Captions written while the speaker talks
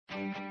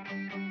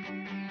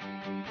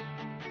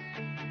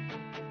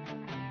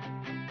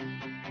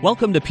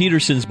Welcome to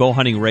Peterson's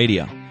Bowhunting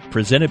Radio,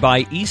 presented by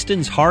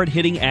Easton's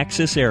hard-hitting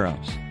Axis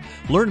Arrows.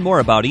 Learn more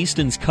about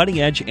Easton's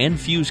cutting-edge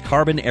end-fuse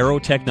carbon arrow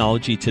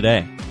technology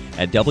today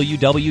at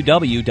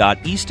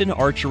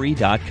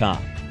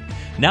www.eastonarchery.com.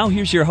 Now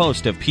here's your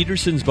host of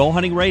Peterson's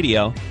Bowhunting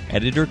Radio,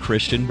 Editor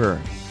Christian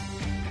Berg.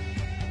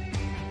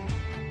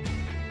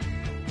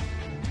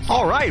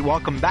 All right,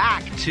 welcome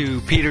back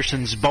to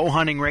Peterson's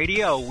Bowhunting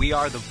Radio. We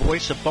are the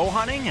voice of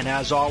bowhunting, and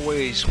as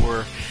always,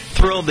 we're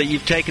thrilled that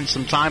you've taken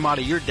some time out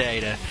of your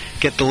day to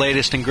get the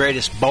latest and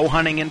greatest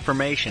bowhunting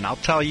information. I'll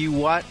tell you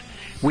what,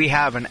 we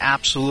have an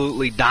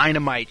absolutely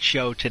dynamite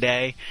show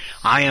today.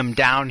 I am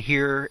down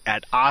here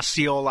at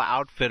Osceola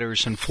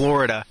Outfitters in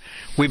Florida.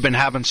 We've been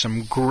having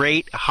some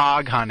great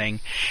hog hunting,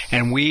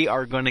 and we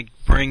are going to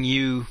bring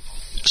you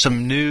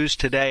some news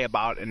today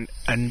about a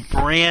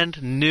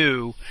brand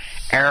new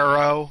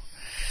arrow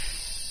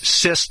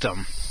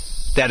system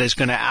that is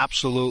going to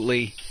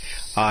absolutely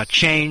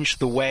change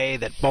the way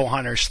that bow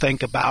hunters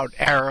think about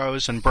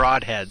arrows and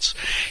broadheads.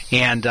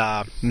 And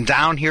I'm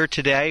down here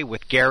today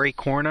with Gary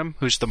Cornum,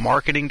 who's the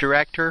marketing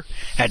director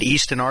at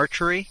Easton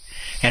Archery,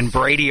 and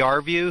Brady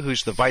Arview,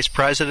 who's the vice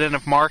president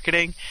of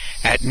marketing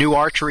at New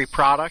Archery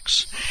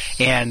Products.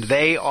 And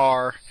they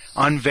are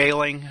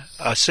unveiling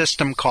a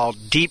system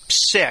called Deep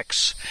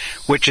Six,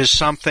 which is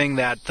something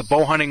that the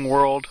bow hunting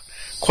world,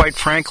 quite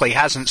frankly,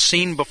 hasn't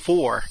seen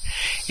before.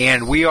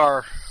 And we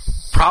are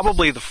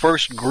probably the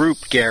first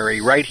group, Gary,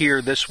 right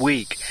here this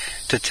week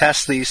to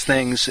test these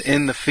things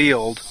in the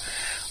field.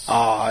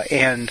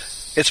 And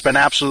it's been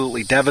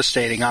absolutely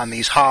devastating on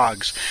these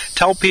hogs.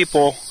 Tell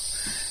people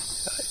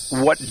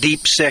what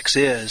Deep Six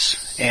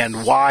is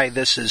and why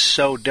this is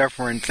so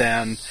different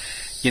than,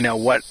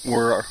 what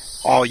we're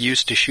all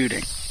used to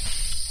shooting.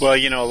 Well,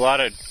 a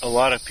lot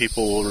of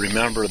people will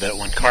remember that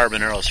when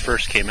carbon arrows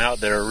first came out,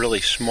 they were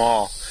really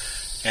small,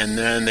 and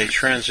then they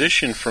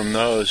transitioned from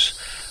those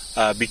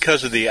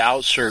because of the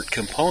outsert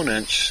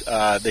components.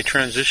 They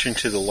transitioned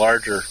to the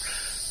larger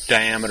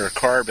diameter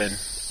carbon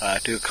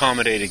to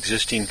accommodate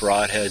existing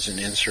broadheads and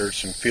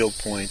inserts and field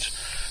points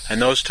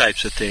and those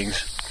types of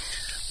things.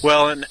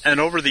 Well, and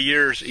over the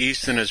years,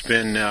 Easton has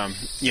been,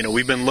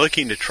 we've been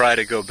looking to try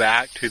to go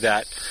back to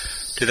that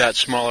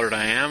smaller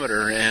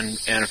diameter, and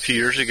a few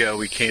years ago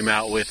we came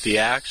out with the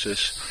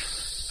Axis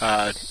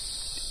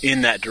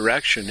in that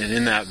direction and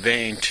in that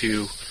vein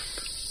to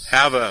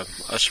have a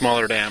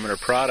smaller diameter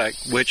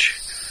product, which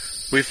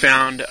we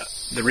found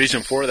the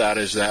reason for that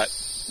is that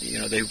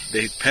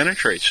they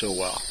penetrate so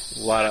well. A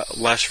lot of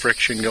less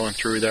friction going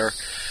through there.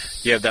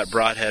 You have that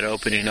broadhead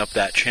opening up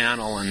that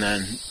channel, and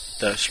then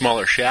the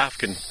smaller shaft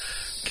can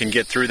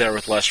get through there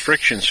with less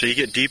friction, so you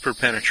get deeper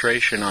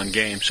penetration on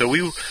game. So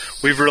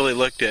we've really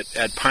looked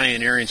at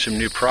pioneering some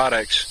new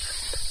products,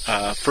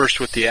 first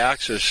with the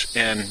Axis,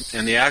 and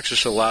the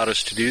Axis allowed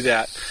us to do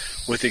that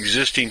with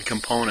existing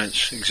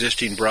components,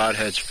 existing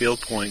broadheads, field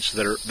points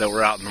that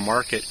were out in the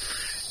market.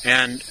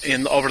 And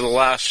over the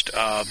last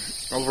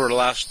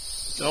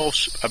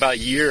about a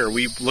year,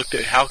 we've looked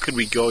at how could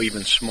we go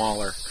even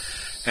smaller,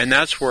 and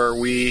that's where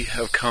we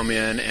have come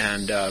in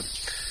and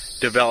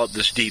developed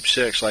this Deep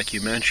Six, like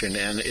you mentioned.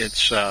 And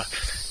it's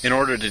in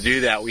order to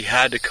do that, we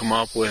had to come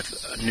up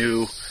with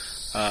new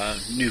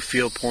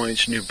field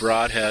points, new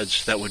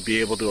broadheads that would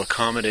be able to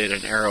accommodate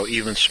an arrow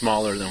even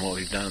smaller than what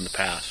we've done in the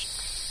past.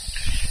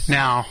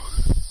 Now,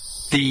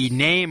 the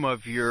name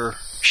of your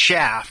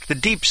shaft, the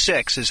Deep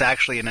Six, is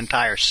actually an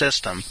entire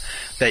system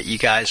that you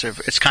guys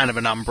have. It's kind of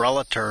an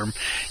umbrella term.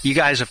 You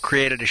guys have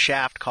created a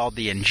shaft called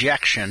the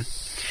Injection,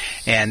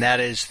 and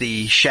that is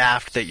the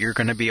shaft that you're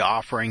going to be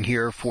offering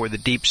here for the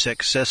Deep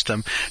Six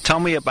system. Tell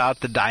me about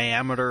the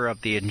diameter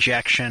of the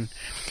Injection,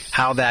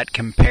 how that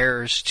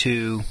compares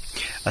to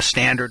a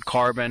standard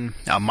carbon,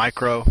 a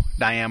micro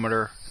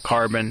diameter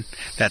carbon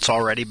that's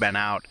already been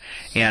out,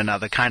 and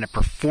the kind of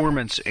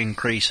performance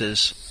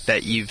increases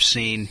that you've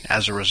seen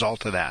as a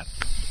result of that.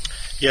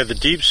 Yeah, the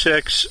Deep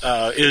Six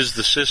is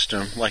the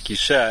system, like you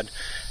said,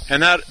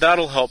 and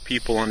that'll help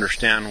people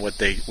understand what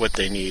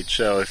they need.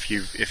 So if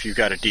you've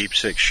got a Deep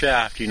Six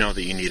shaft, you know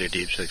that you need a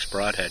Deep Six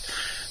broadhead.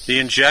 The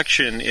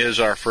Injection is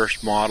our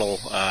first model.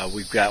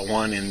 We've got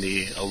one in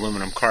the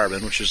aluminum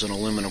carbon, which is an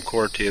aluminum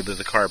core tube with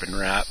a carbon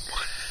wrap.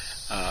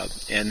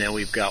 And then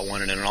we've got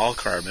one in an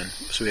all-carbon.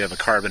 So we have a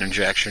carbon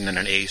injection and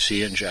an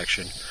AC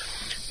injection.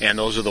 And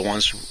those are the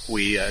ones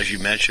we, as you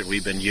mentioned,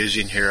 we've been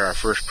using here, our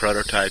first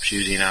prototypes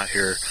using out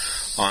here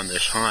on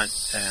this hunt,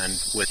 and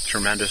with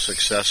tremendous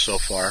success so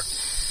far.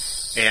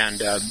 And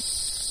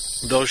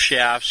those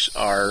shafts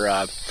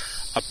are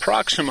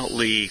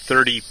approximately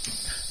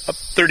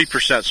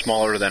 30%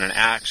 smaller than an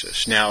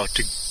Axis. Now,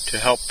 to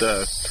help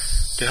the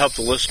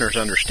listeners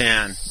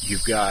understand,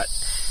 you've got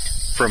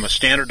from a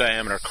standard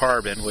diameter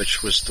carbon,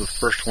 which was the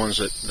first ones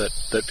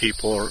that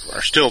people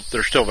are still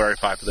very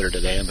popular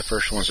today, and the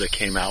first ones that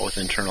came out with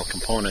internal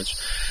components.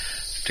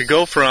 To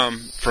go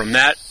from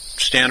that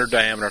standard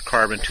diameter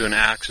carbon to an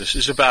Axis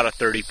is about a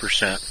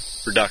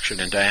 30% reduction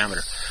in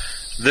diameter.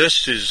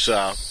 This is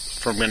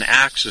from an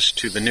Axis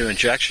to the new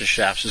injection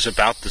shafts is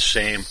about the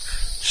same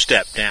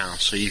step down.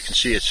 So you can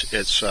see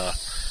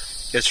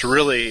it's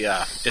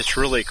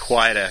really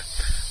quite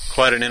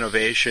an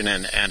innovation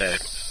and a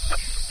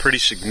pretty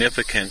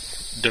significant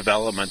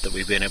development that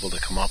we've been able to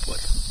come up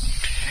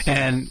with.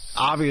 And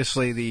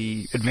obviously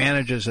the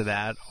advantages of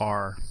that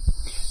are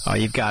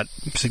you've got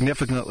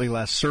significantly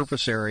less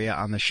surface area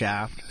on the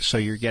shaft, so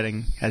you're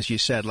getting, as you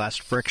said, less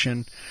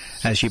friction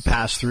as you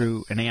pass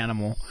through an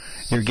animal.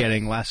 You're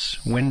getting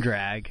less wind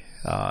drag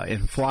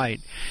in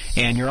flight,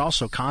 and you're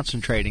also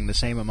concentrating the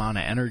same amount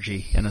of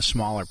energy in a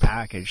smaller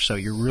package. So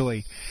you're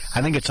really,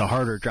 I think it's a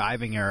harder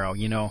driving arrow.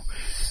 You know,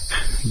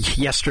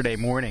 yesterday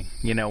morning,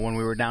 you know, when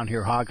we were down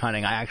here hog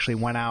hunting, I actually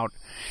went out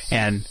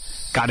and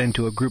got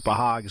into a group of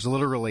hogs,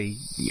 literally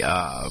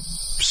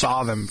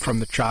saw them from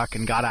the truck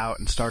and got out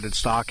and started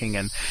stalking,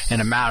 and in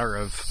a matter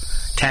of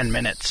 10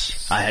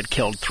 minutes I had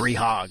killed 3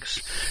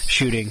 hogs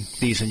shooting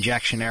these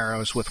injection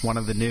arrows with one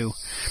of the new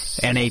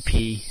NAP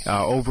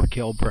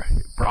overkill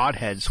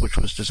broadheads, which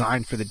was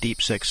designed for the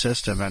Deep Six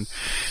system. And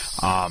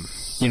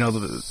you know,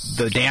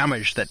 the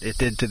damage that it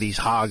did to these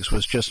hogs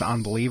was just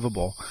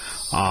unbelievable.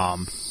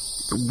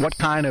 What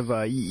kind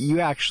of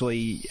you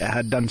actually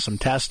had done some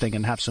testing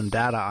and have some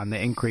data on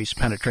the increased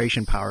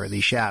penetration power of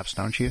these shafts,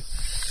 don't you?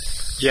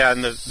 Yeah,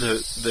 and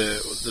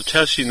the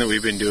testing that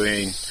we've been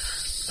doing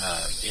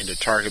into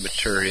target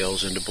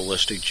materials, into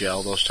ballistic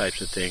gel, those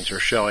types of things are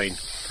showing.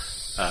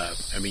 I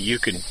mean, you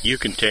can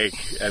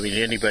take. I mean,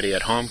 anybody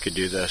at home could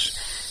do this.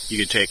 You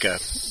could take the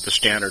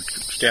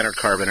standard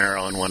carbon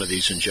arrow in one of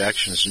these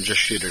injections and just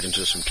shoot it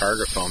into some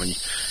target foam, and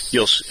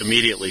you'll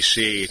immediately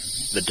see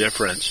the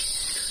difference.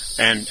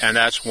 And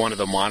that's one of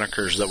the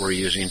monikers that we're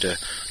using to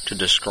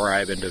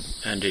describe and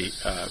to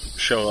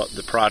show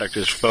the product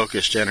as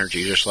focused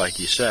energy. Just like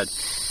you said,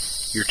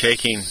 you're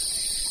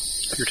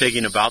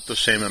taking about the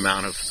same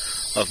amount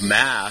of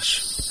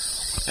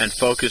mass and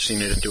focusing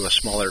it into a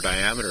smaller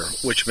diameter,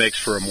 which makes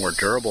for a more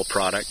durable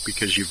product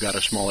because you've got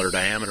a smaller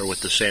diameter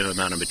with the same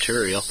amount of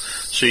material,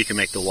 so you can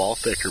make the wall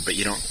thicker, but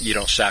you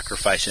don't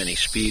sacrifice any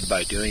speed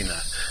by doing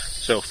that.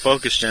 So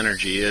focused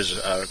energy is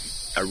a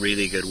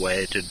really good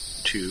way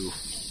to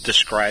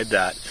describe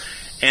that,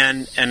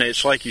 and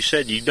it's like you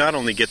said, you not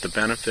only get the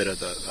benefit of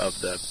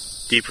the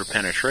deeper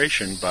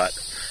penetration, but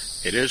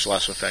it is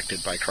less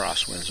affected by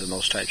crosswinds and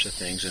those types of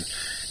things,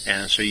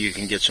 and so you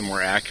can get some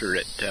more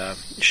accurate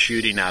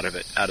shooting out of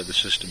the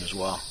system as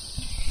well.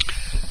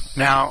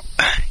 Now,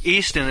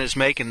 Easton is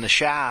making the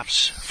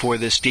shafts for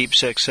this Deep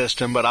Six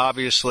system, but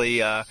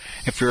obviously,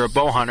 if you're a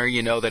bow hunter,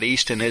 you know that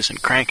Easton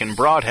isn't cranking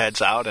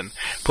broadheads out and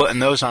putting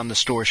those on the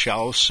store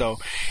shelves. So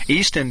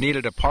Easton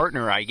needed a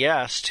partner, I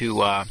guess,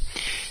 to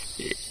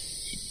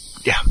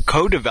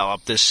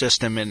co-develop this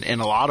system in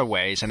a lot of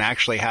ways and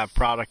actually have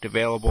product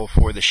available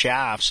for the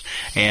shafts.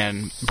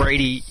 And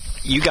Brady,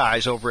 you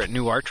guys over at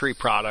New Archery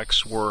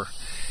Products were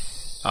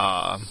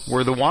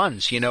the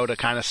ones, you know, to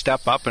kind of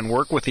step up and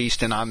work with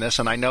Easton on this.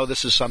 And I know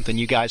this is something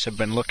you guys have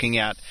been looking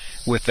at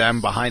with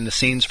them behind the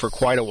scenes for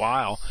quite a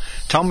while.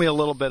 Tell me a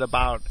little bit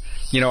about,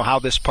 you know, how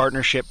this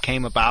partnership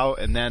came about,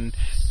 and then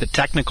the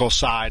technical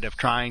side of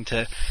trying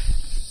to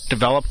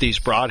develop these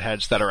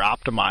broadheads that are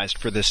optimized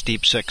for this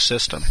Deep Six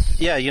system.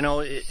 Yeah, you know,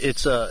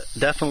 it's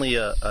definitely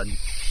a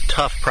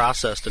tough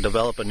process to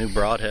develop a new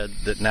broadhead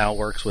that now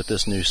works with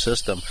this new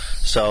system.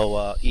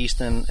 So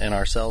Easton and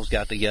ourselves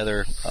got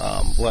together,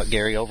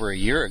 Gary, over a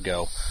year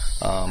ago,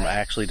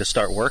 actually, to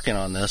start working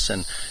on this,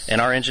 and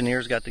our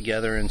engineers got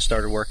together and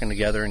started working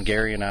together, and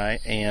Gary and I,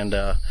 and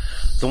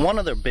one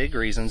of the big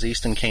reasons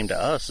Easton came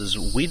to us is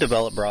we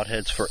develop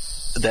broadheads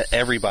that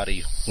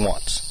everybody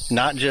wants. We're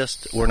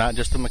not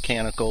just a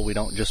mechanical. We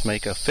don't just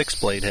make a fixed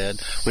blade head.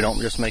 We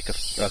don't just make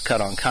a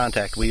cut-on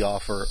contact. We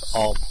offer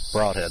all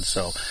broadheads.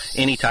 So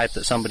any type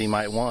that somebody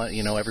might want,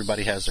 you know,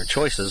 everybody has their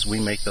choices. We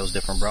make those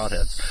different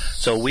broadheads.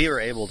 So we are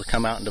able to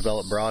come out and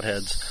develop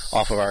broadheads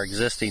off of our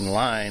existing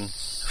line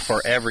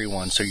for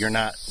everyone, so you're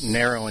not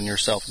narrowing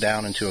yourself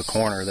down into a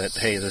corner that,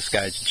 hey, this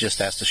guy just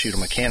has to shoot a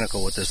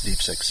mechanical with this Deep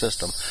Six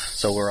system.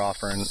 So we're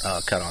offering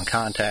cut-on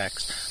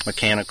contacts,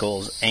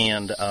 mechanicals,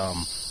 and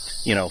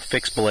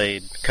fixed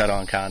blade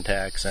cut-on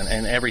contacts,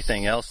 and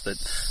everything else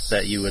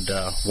that you would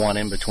want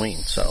in between.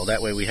 So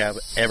that way we have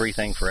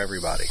everything for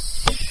everybody.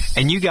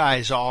 And you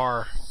guys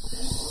are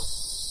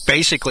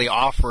basically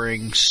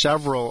offering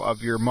several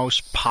of your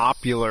most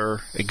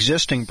popular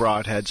existing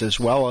broadheads, as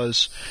well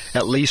as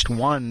at least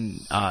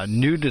one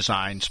new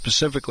design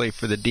specifically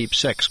for the Deep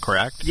Six,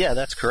 correct? Yeah,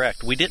 that's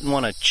correct. We didn't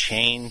want to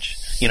change.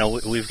 You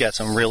know, we've got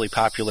some really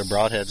popular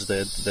broadheads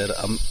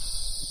that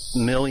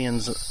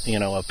millions,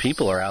 of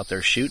people are out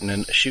there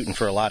shooting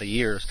for a lot of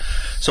years.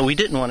 So we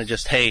didn't want to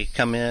just, hey,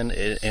 come in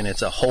and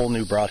it's a whole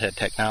new broadhead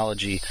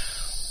technology.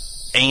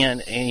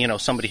 And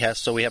somebody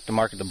so we have to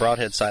market the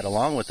broadhead side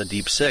along with the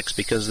Deep Six,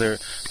 because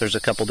there's a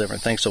couple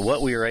different things. So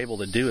what we were able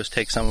to do is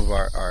take some of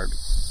our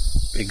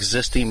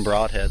existing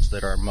broadheads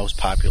that are most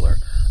popular,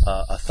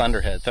 a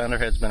Thunderhead.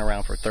 Thunderhead's been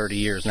around for 30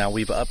 years. Now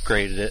we've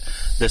upgraded it.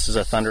 This is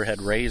a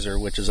Thunderhead Razor,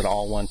 which is an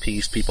all-one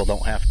piece. People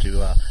don't have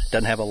to,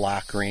 doesn't have a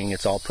lock ring.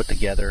 It's all put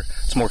together.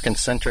 It's more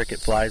concentric. It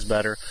flies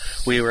better.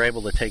 We were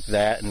able to take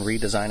that and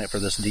redesign it for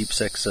this Deep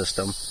Six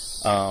system.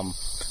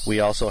 We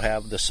also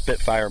have the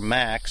Spitfire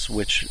Max,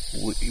 which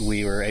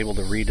we were able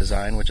to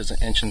redesign, which is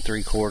 1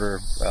 3/4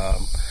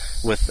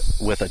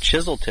 with a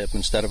chisel tip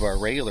instead of our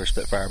regular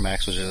Spitfire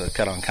Max, which is a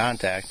cut-on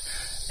contact,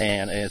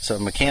 and it's a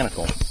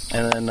mechanical.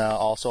 And then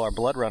also our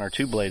Blood Runner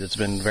 2-blade. It's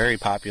been very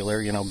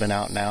popular, been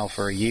out now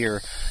for a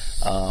year.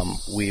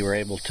 We were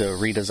able to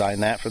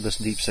redesign that for this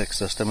Deep Six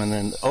system. And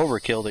then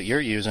Overkill that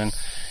you're using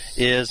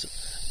is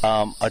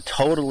a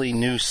totally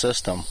new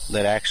system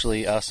that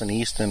actually us and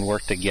Easton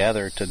worked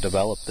together to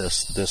develop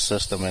this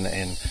system.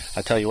 And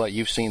I tell you what,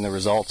 you've seen the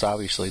results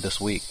obviously this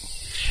week.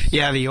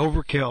 Yeah, the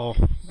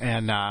Overkill,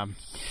 and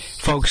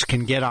folks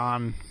can get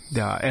on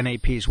the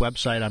NAP's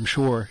website, I'm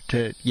sure,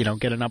 to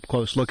get an up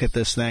close look at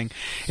this thing.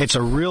 It's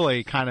a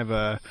really kind of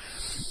a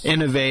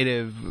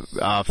innovative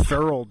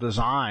ferrule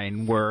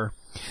design where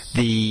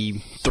the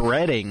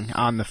threading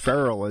on the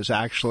ferrule is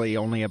actually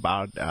only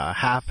about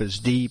half as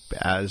deep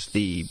as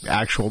the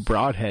actual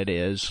broadhead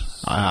is,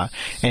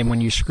 and when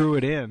you screw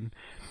it in,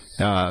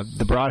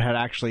 the broadhead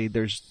actually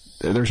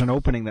there's an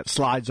opening that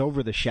slides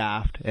over the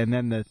shaft, and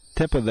then the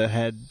tip of the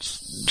head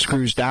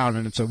screws down,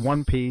 and it's a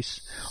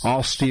one-piece,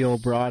 all-steel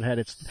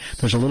broadhead.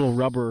 There's a little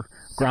rubber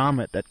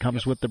grommet that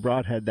comes with the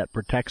broadhead that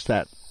protects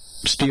that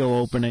steel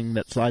opening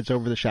that slides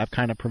over the shaft,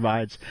 kind of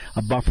provides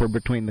a buffer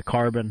between the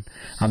carbon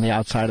on the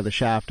outside of the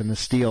shaft and the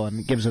steel, and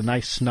it gives a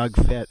nice snug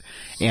fit.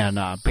 And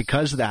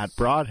because that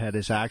broadhead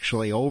is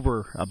actually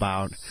over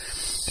about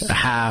a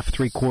half,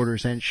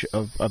 3/4 inch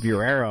of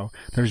your arrow,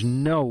 there's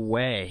no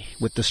way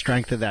with the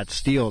strength of that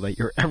steel that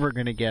you're ever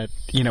going to get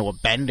a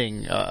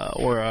bending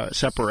or a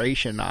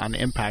separation on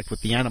impact with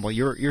the animal.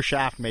 Your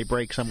shaft may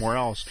break somewhere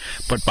else,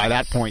 but by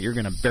that point you're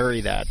going to bury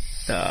that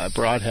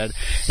broadhead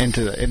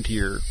into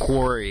your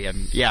quarry.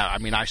 And yeah, I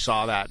mean, I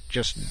saw that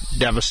just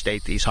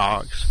devastate these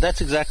hogs.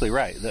 That's exactly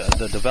right.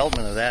 The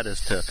development of that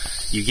is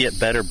you get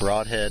better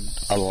broadhead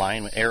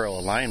alignment, arrow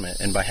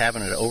alignment, and by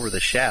having it over the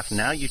shaft,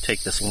 now you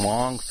take this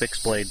long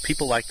fixed blade.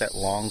 People like that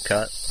long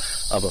cut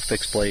of a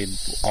fixed blade,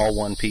 all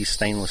one piece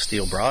stainless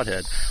steel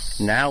broadhead.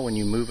 Now when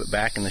you move it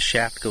back and the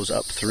shaft goes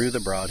up through the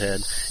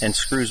broadhead and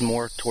screws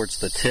more towards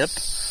the tip,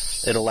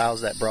 it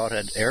allows that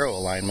broadhead arrow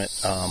alignment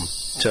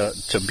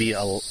to be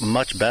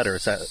much better.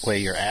 It's that way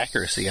your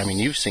accuracy. I mean,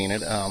 you've seen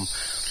it.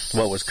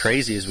 What was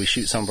crazy is we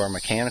shoot some of our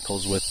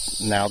mechanicals with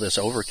now this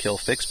Overkill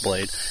fixed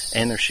blade,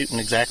 and they're shooting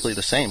exactly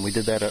the same. We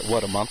did that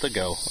a month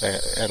ago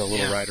at a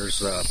Little Riders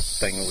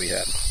thing that we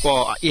had.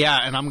 Well, yeah,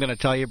 and I'm going to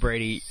tell you,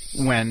 Brady,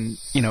 when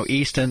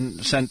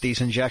Easton sent these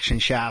injection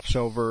shafts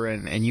over,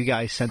 and you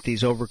guys sent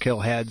these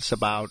Overkill heads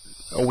about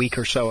a week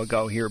or so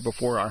ago here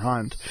before our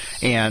hunt,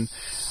 and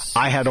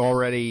I had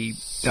already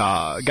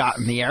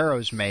gotten the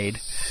arrows made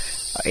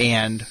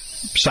and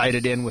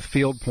sighted in with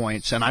field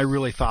points, and I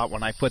really thought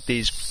when I put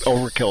these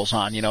Overkills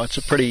on, it's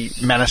a pretty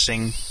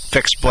menacing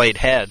fixed blade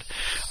head,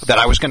 that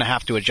I was going to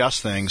have to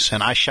adjust things.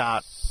 And I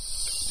shot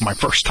my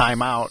first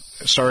time out,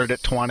 started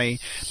at 20,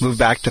 moved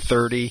back to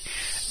 30,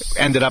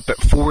 ended up at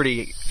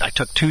 40. I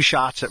took 2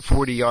 shots at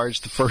 40 yards.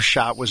 The first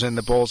shot was in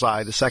the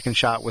bullseye. The second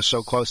shot was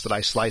so close that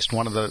I sliced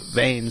one of the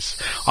veins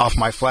off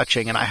my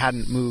fletching, and I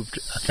hadn't moved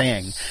a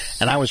thing.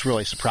 And I was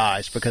really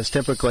surprised, because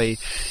typically,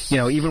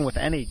 even with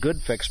any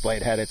good fixed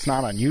blade head, it's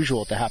not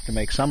unusual to have to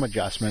make some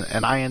adjustment,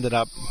 and I ended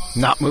up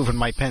not moving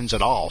my pins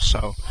at all.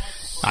 So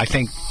I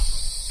think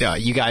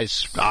you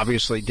guys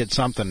obviously did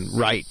something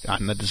right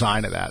on the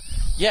design of that.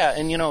 Yeah,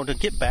 and to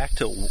get back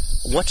to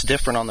what's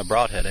different on the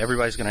broadhead,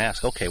 everybody's going to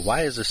ask, okay,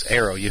 why is this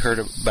arrow? You heard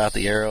about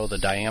the arrow, the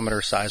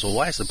diameter, size. Well,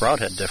 why is the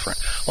broadhead different?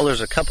 Well,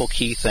 there's a couple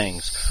key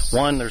things.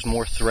 One, there's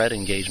more thread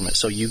engagement.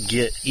 So you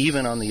get,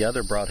 even on the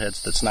other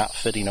broadheads that's not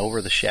fitting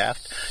over the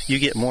shaft, you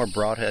get more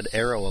broadhead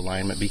arrow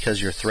alignment because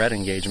your thread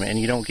engagement, and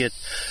you don't get,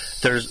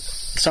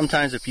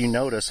 sometimes if you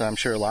notice, I'm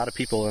sure a lot of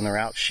people when they're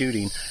out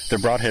shooting, their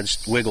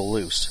broadheads wiggle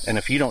loose. And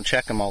if you don't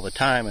check them all the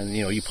time and,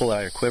 you pull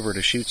out your quiver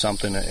to shoot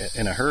something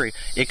in a hurry,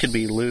 it could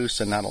be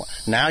loose and not.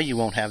 Now you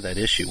won't have that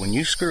issue. When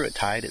you screw it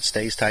tight, it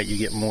stays tight. You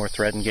get more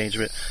thread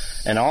engagement.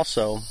 And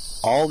also,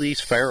 all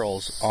these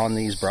ferrules on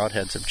these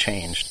broadheads have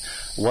changed.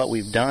 What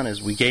we've done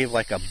is we gave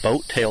like a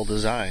boat tail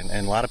design.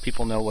 And a lot of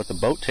people know what the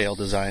boat tail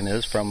design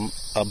is from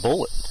a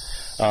bullet.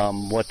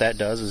 What that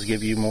does is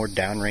give you more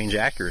downrange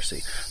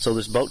accuracy. So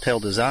this boat tail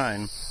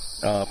design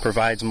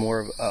provides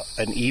more of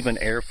an even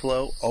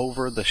airflow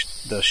over the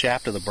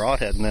shaft of the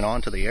broadhead and then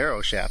onto the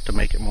arrow shaft to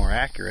make it more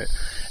accurate.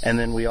 And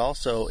then we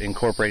also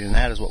incorporate in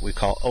that is what we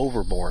call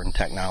overboring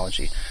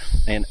technology.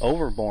 And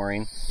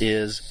overboring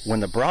is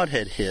when the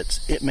broadhead hits,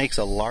 it makes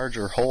a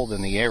larger hole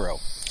than the arrow.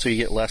 So you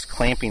get less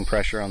clamping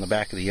pressure on the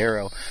back of the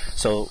arrow,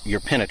 so your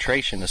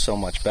penetration is so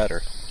much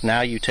better.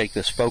 Now you take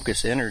this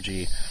focus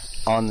energy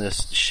on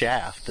this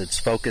shaft that's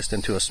focused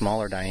into a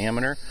smaller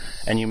diameter,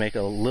 and you make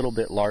a little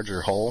bit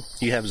larger hole.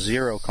 You have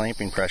zero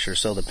clamping pressure,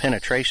 so the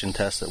penetration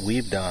tests that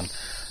we've done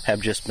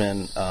have just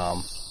been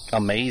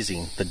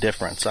amazing, the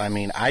difference. I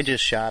mean, I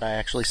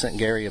actually sent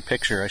Gary a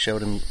picture. I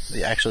showed him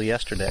actually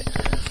yesterday.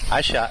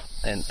 I shot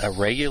a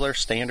regular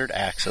standard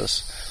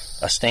Axis,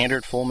 a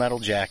standard full metal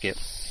jacket,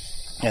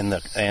 and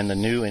the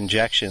new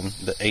injection,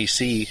 the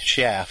AC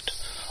shaft,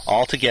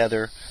 all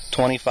together,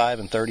 25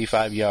 and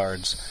 35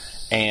 yards.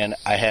 And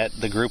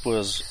the group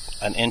was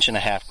an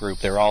 1.5-inch group.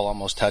 They were all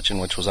almost touching,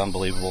 which was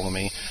unbelievable to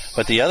me.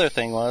 But the other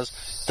thing was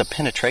the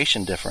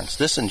penetration difference.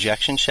 This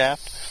injection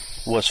shaft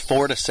was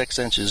 4 to 6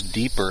 inches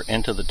deeper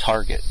into the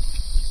target.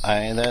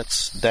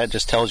 That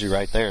just tells you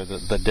right there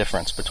the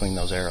difference between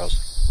those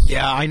arrows.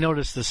 Yeah, I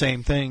noticed the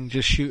same thing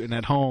just shooting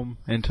at home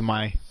into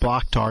my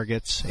block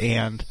targets,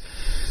 and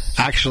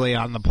actually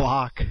on the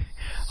block,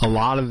 a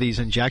lot of these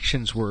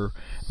injections were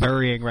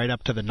burying right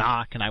up to the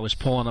nock, and I was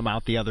pulling them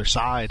out the other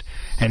side.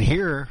 And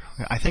here,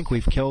 I think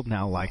we've killed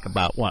now like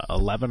about,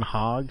 11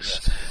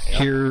 hogs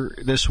here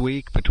this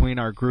week between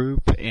our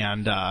group,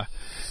 and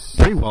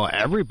pretty well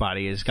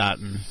everybody has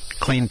gotten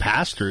clean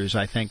pass-throughs,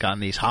 I think, on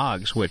these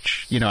hogs,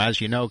 which, as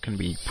you know, can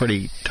be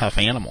pretty tough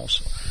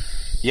animals.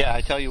 Yeah,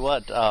 I tell you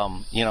what,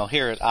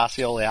 here at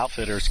Osceola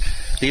Outfitters,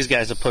 these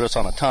guys have put us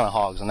on a ton of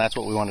hogs, and that's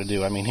what we want to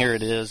do. I mean, here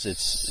it is.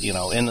 It's,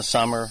 in the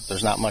summer,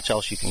 there's not much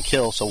else you can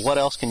kill, so what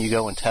else can you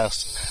go and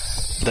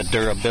test the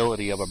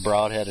durability of a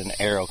broadhead and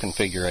arrow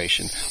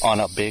configuration on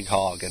a big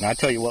hog? And I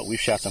tell you what,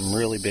 we've shot some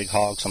really big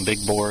hogs, some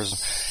big boars,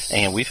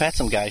 and we've had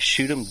some guys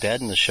shoot them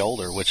dead in the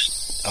shoulder, which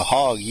a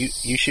hog,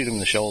 you shoot him in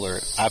the shoulder,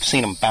 I've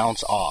seen them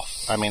bounce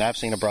off. I mean, I've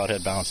seen a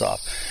broadhead bounce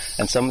off.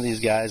 And some of these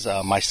guys,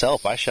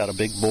 myself, I shot a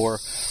big boar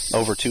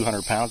over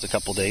 200 pounds a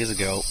couple days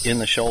ago in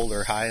the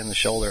shoulder, high in the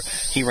shoulder.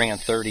 He ran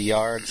 30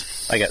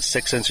 yards. I got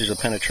 6 inches of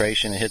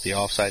penetration and hit the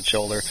offside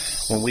shoulder.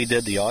 When we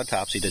did the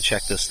autopsy to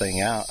check this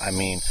thing out, I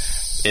mean,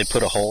 it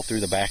put a hole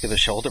through the back of the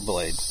shoulder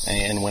blade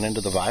and went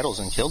into the vitals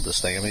and killed this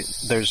thing. I mean,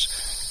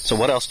 so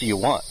what else do you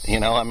want?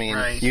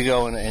 Right. You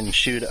go and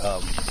shoot a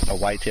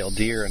white-tailed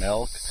deer, an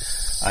elk.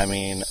 I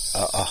mean,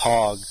 a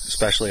hog,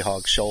 especially a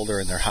hog's shoulder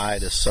and their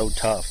hide, is so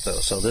tough,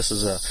 though. So this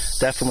is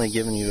definitely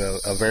giving you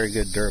a very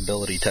good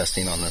durability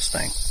testing on this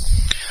thing.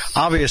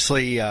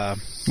 Obviously,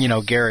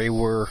 Gary,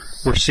 we're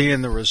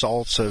seeing the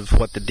results of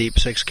what the Deep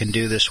Six can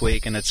do this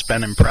week, and it's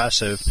been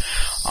impressive.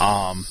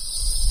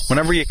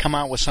 Whenever you come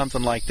out with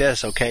something like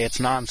this, okay, it's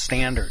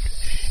non-standard,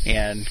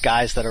 and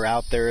guys that are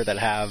out there that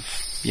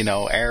have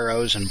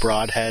arrows and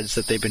broadheads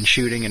that they've been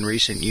shooting in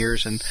recent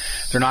years, and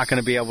they're not going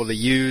to be able to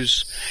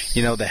use,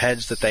 the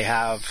heads that they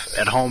have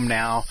at home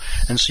now.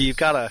 And so you've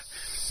got to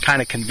kind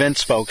of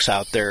convince folks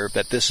out there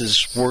that this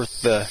is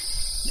worth the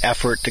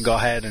effort to go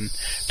ahead and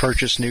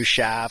purchase new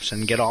shafts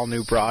and get all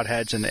new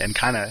broadheads and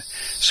kind of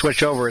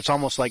switch over. It's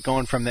almost like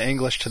going from the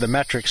English to the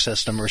metric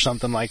system or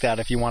something like that,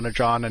 if you want to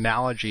draw an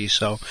analogy.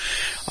 So,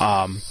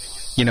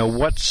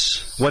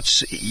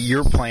 what's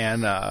your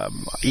plan,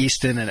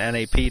 Easton and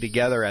NAP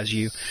together, as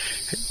you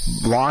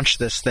launch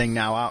this thing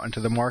now out into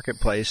the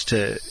marketplace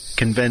to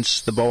convince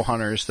the bow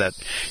hunters that,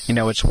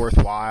 it's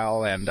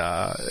worthwhile and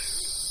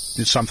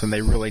it's something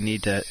they really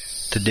need to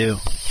do?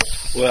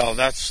 Well,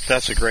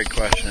 that's a great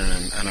question,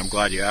 and I'm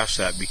glad you asked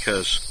that,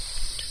 because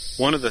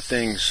one of the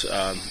things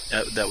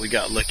that we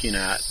got looking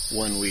at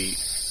when we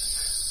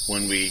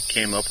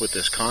came up with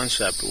this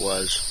concept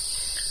was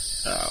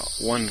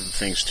one of the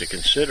things to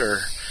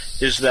consider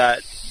is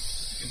that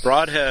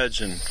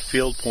broadheads and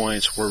field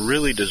points were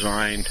really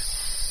designed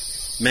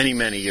many,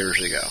 many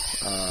years ago.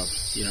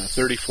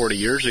 30, 40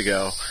 years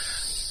ago,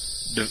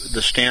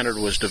 the standard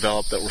was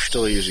developed that we're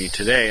still using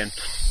today.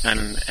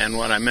 And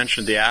when I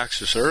mentioned the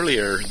Axis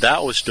earlier,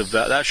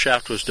 that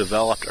shaft was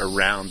developed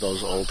around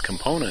those old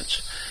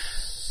components.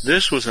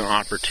 This was an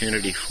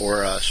opportunity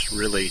for us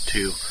really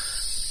to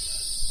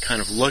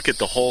kind of look at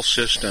the whole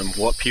system,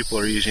 what people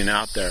are using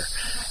out there,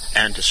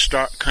 and to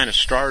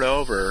start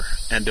over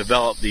and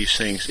develop these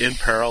things in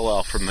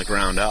parallel from the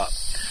ground up.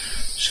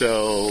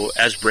 So,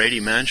 as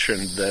Brady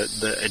mentioned,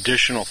 the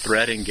additional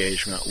thread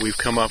engagement, we've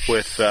come up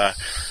with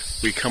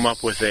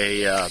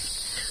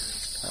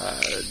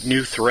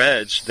new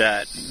threads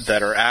that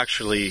are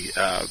actually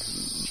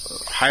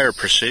higher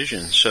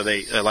precision. So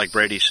they, like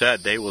Brady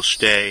said, they will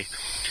stay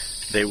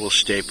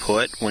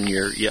put when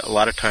you're. Yeah, a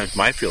lot of times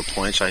my field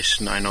points, I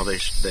know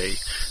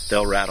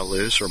they'll rattle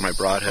loose, or my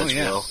broadheads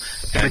will.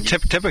 And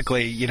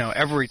typically,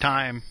 every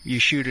time you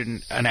shoot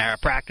a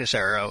practice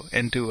arrow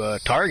into a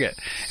target,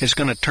 it's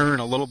going to turn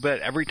a little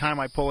bit. Every time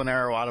I pull an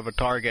arrow out of a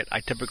target, I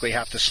typically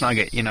have to snug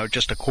it,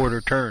 just a quarter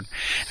turn.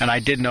 And I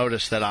did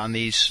notice that on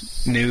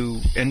these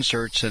new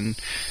inserts and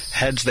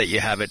heads that you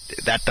have,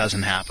 that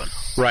doesn't happen.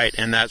 Right,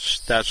 and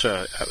that's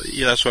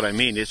what I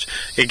mean.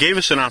 It gave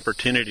us an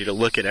opportunity to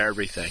look at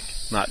everything,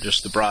 not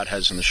just the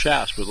broadheads and the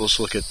shafts, but let's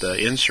look at the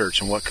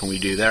inserts and what can we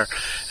do there.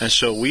 And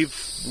so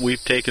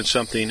we've taken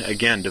something,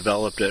 again,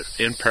 developed it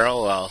in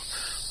parallel,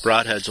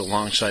 broadheads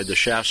alongside the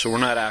shafts. So we're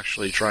not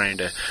actually trying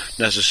to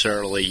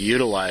necessarily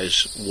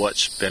utilize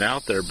what's been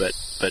out there, but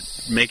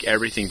make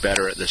everything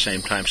better at the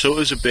same time. So it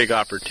was a big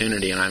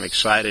opportunity, and I'm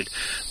excited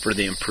for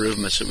the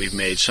improvements that we've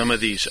made. Some of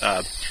these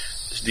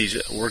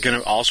we're going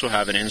to also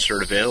have an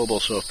insert available,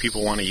 so if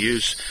people want to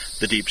use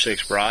the Deep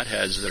 6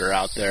 broadheads that are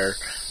out there,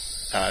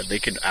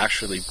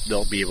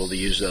 they'll be able to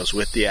use those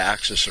with the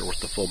Axis or with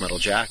the Full Metal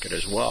Jacket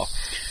as well.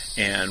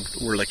 And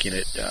we're looking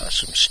at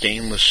some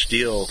stainless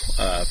steel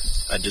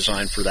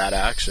design for that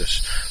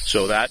Axis,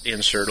 so that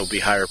insert will be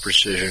higher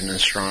precision and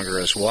stronger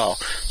as well.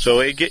 So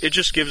it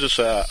just gives us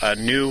a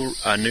new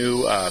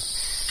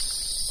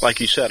like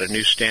you said, a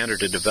new standard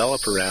to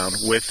develop around,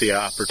 with the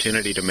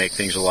opportunity to make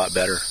things a lot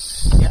better.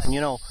 Yeah,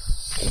 and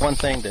one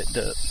thing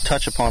to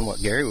touch upon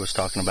what Gary was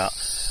talking about,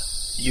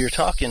 you're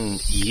talking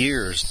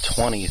years,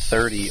 20,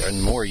 30,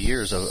 and more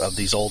years of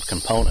these old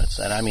components.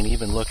 And I mean,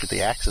 even look at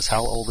the Axis.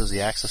 How old is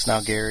the Axis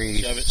now,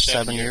 Gary?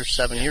 7 years.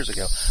 7 years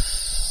ago.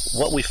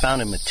 What we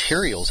found in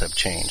materials have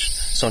changed.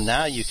 So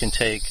now you can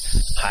take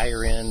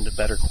higher end,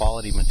 better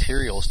quality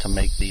materials to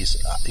make these,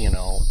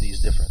 these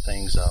different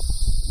things up.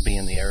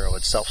 Being the arrow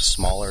itself,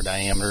 smaller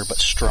diameter but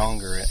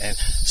stronger, and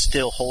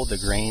still hold the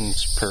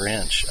grains per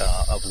inch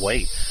of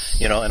weight.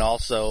 And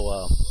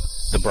also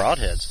the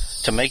broadheads.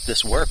 To make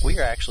this work, we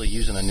are actually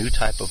using a new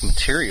type of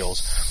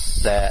materials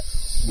that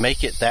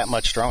make it that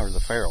much stronger,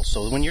 the ferrules.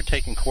 So when you're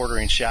taking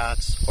quarter-inch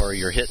shots, or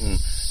you're hitting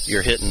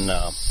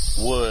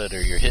wood,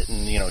 or you're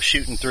hitting,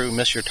 shooting through,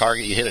 miss your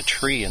target, you hit a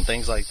tree and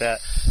things like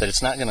that, that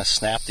it's not going to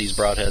snap these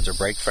broadheads or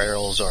break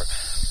ferrules.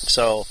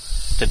 So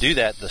to do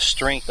that, the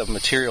strength of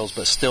materials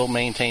but still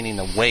maintaining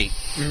the weight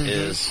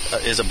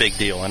is a big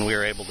deal, and we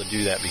were able to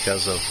do that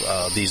because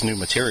of these new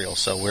materials.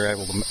 So we're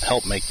able to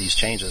help make these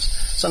changes.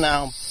 So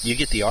now you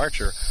get the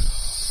Archer.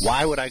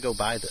 Why would I go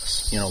buy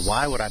this?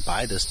 Why would I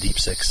buy this Deep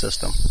 6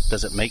 system?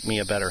 Does it make me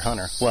a better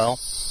hunter? Well,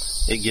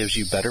 it gives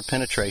you better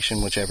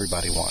penetration, which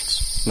everybody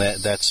wants.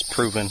 That's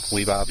proven.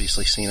 We've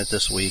obviously seen it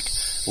this week.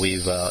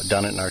 We've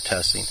done it in our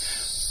testing.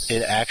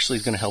 It actually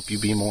is going to help you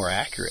be more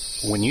accurate.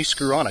 When you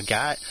screw on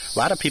a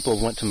lot of people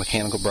went to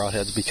mechanical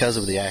broadheads because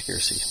of the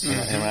accuracy.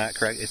 Am I not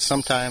correct?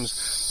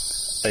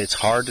 Sometimes it's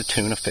hard to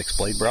tune a fixed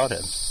blade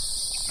broadhead.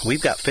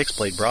 We've got fixed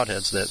blade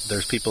broadheads that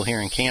there's people here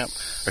in camp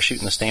are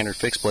shooting the standard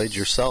fixed blades,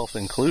 yourself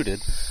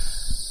included,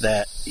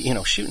 that,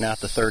 shooting out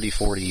to 30,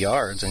 40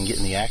 yards and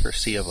getting the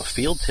accuracy of a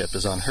field tip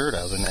is unheard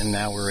of. And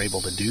now we're able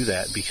to do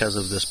that because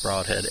of this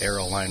broadhead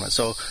arrow alignment.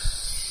 So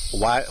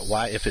why,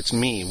 if it's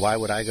me, why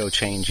would I go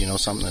change,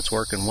 something that's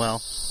working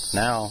well?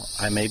 Now,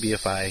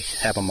 if I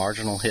have a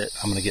marginal hit,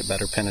 I'm going to get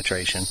better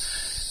penetration.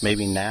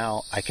 Maybe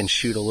now I can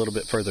shoot a little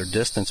bit further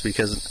distance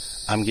because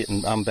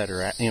I'm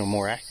better,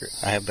 more accurate.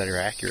 I have better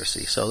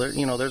accuracy. So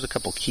there's a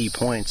couple key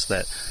points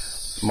that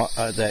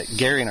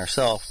Gary and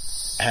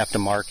ourselves have to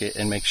market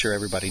and make sure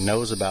everybody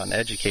knows about and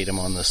educate them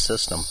on this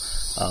system,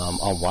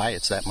 on why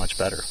it's that much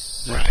better.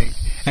 Right.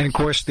 And of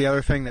course, the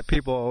other thing that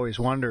people always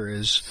wonder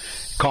is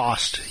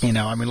cost.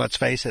 Let's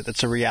face it,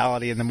 that's a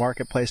reality in the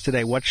marketplace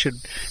today. What should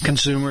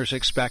consumers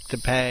expect to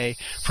pay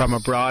from a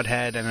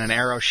broadhead and an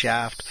arrow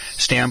shaft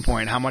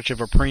standpoint? How much of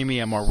a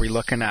premium are we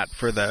looking at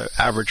for the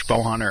average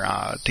bow hunter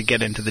to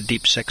get into the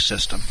Deep 6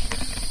 system?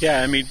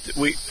 Yeah,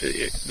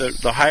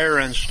 the higher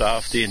end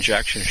stuff, the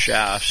injection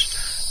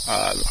shafts,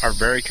 are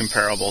very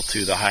comparable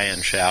to the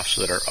high-end shafts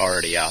that are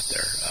already out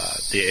there.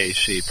 The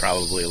AC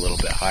probably a little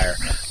bit higher,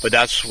 but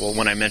that's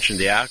when I mentioned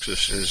the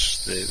Axis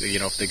is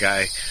if the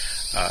guy,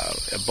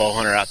 a bow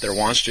hunter out there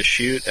wants to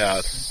shoot,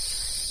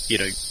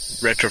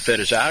 retrofit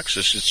his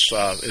Axis,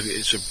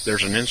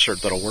 there's an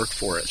insert that'll work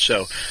for it.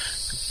 So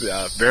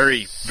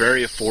very,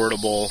 very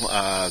affordable,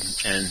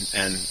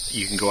 and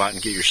you can go out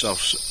and get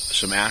yourself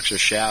some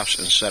Axis shafts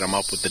and set them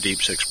up with the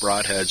Deep 6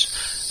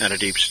 broadheads and a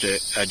Deep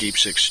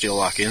 6 steel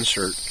lock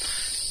insert,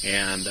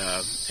 and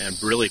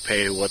really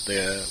pay what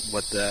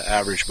the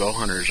average bow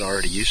hunter is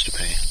already used to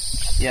paying.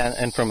 Yeah,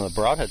 and from a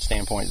broadhead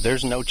standpoint,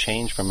 there's no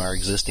change from our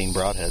existing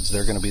broadheads.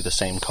 They're going to be the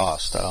same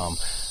cost.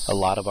 A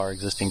lot of our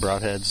existing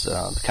broadheads,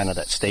 kind of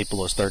that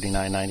staple is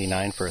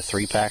 $39.99 for a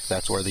 3-pack.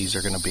 That's where these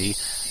are going to be.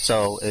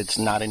 So it's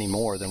not any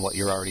more than what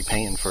you're already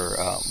paying for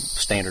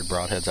standard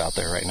broadheads out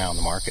there right now in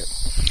the market.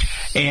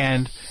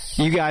 And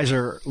you guys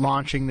are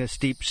launching this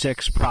Deep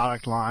 6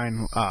 product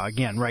line.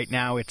 Again, right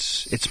now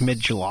it's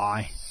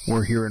mid-July.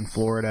 We're here in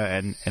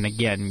Florida, and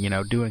again,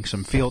 doing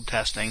some field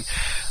testing,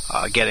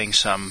 getting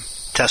some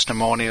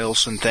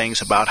testimonials and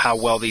things about how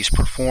well these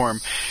perform.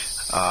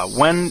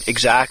 When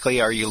exactly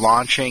are you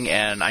launching?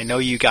 And I know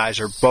you guys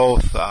are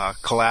both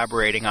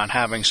collaborating on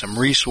having some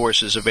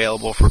resources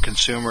available for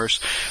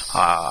consumers.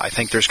 I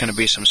think there's going to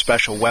be some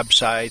special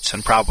websites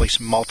and probably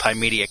some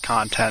multimedia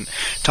content.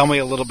 Tell me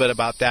a little bit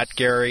about that,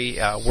 Gary,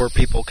 where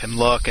people can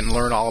look and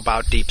learn all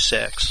about Deep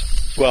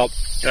 6. Well,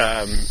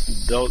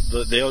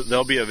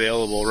 they'll be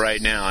available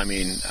right now.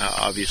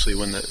 Obviously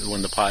when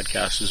the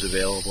podcast is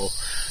available,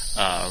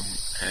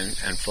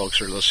 and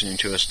folks are listening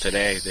to us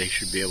today, they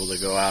should be able to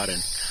go out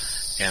and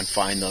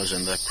find those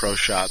in the pro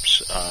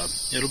shops.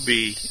 It'll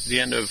be the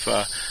end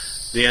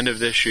of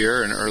this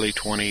year and early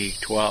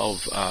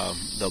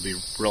 2012. They'll be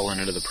rolling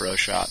into the pro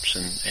shops,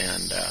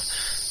 and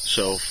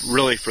so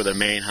really for the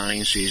main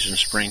hunting season,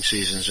 spring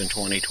seasons in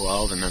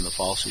 2012, and then the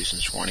fall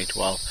seasons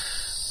 2012.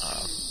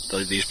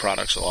 These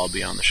products will all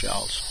be on the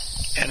shelves.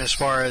 And as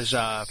far as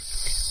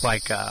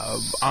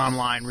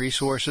online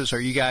resources, are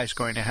you guys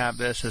going to have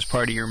this as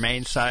part of your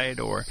main site,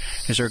 or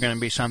is there going to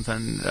be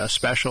something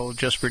special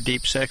just for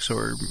Deep Six,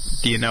 or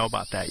do you know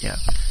about that yet?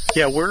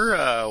 Yeah,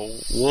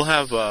 we'll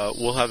have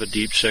a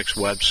Deep Six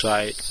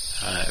website.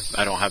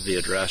 I don't have the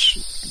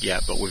address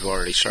yet, but we've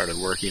already started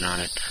working on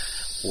it,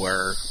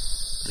 where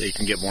they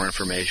can get more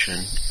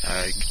information.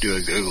 Do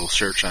a Google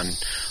search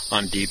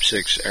on Deep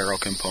Six aero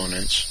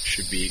components.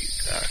 Should be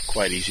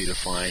quite easy to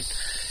find.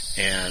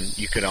 And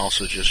you could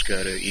also just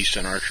go to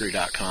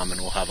eastonarchery.com,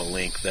 and we'll have a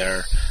link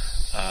there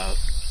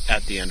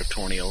at the end of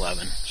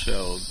 2011,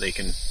 so they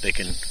can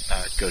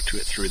go to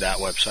it through that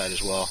website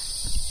as well.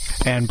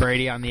 And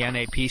Brady, on the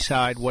NAP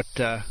side, what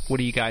do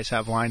you guys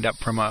have lined up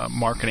from a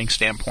marketing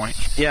standpoint?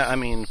 Yeah, I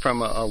mean,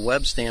 from a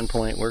web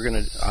standpoint, we're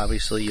going to,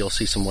 obviously, you'll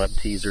see some web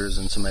teasers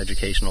and some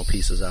educational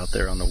pieces out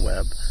there on the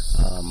web.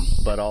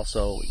 But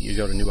also, you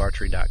go to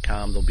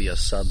newarchery.com, there'll be a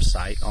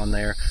sub-site on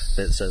there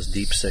that says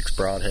Deep Six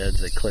Broadheads.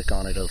 They click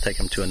on it, it'll take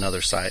them to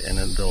another site, and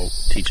then they'll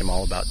teach them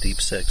all about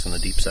Deep Six and the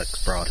Deep Six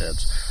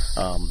Broadheads.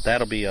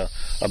 That'll be a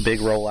big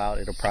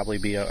rollout. It'll probably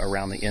be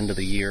around the end of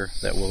the year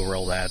that we'll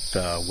roll that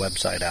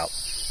website out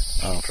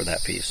for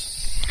that piece.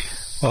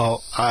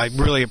 Well, I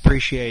really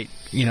appreciate,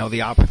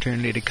 the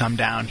opportunity to come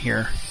down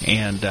here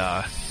and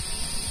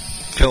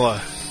fill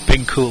a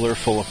big cooler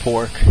full of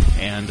pork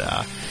and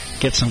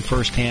get some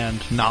firsthand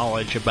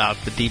knowledge about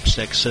the Deep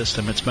Six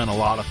system. It's been a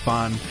lot of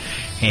fun,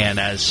 and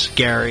as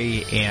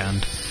Gary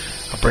and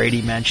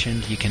Brady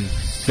mentioned, you can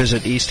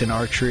visit Easton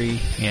Archery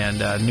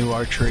and New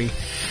Archery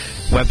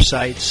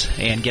websites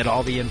and get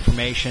all the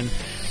information.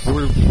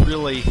 We're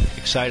really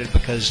excited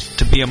because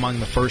to be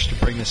among the first to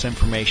bring this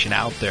information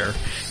out there.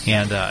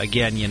 And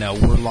again,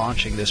 we're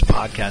launching this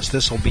podcast.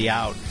 This will be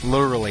out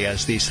literally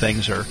as these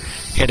things are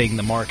hitting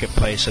the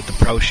marketplace at the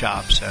pro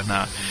shops. And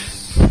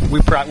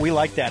we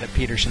like that at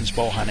Peterson's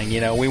Bow Hunting.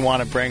 We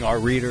want to bring our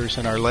readers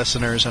and our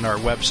listeners and our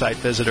website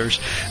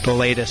visitors the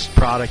latest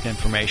product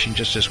information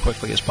just as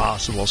quickly as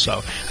possible.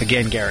 So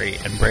again, Gary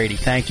and Brady,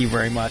 thank you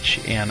very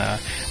much, and a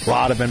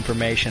lot of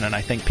information, and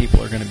I think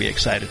people are going to be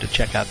excited to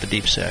check out the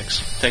Deep Six.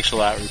 Thanks a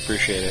lot. We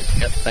appreciate it.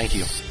 Yep, thank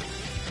you.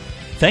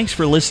 Thanks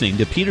for listening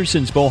to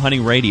Peterson's Bow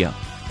Hunting Radio,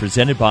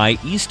 presented by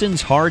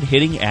Easton's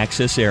Hard-Hitting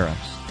Axis Arrows.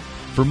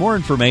 For more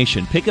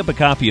information, pick up a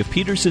copy of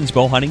Peterson's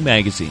Bow Hunting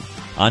Magazine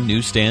on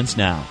newsstands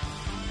now.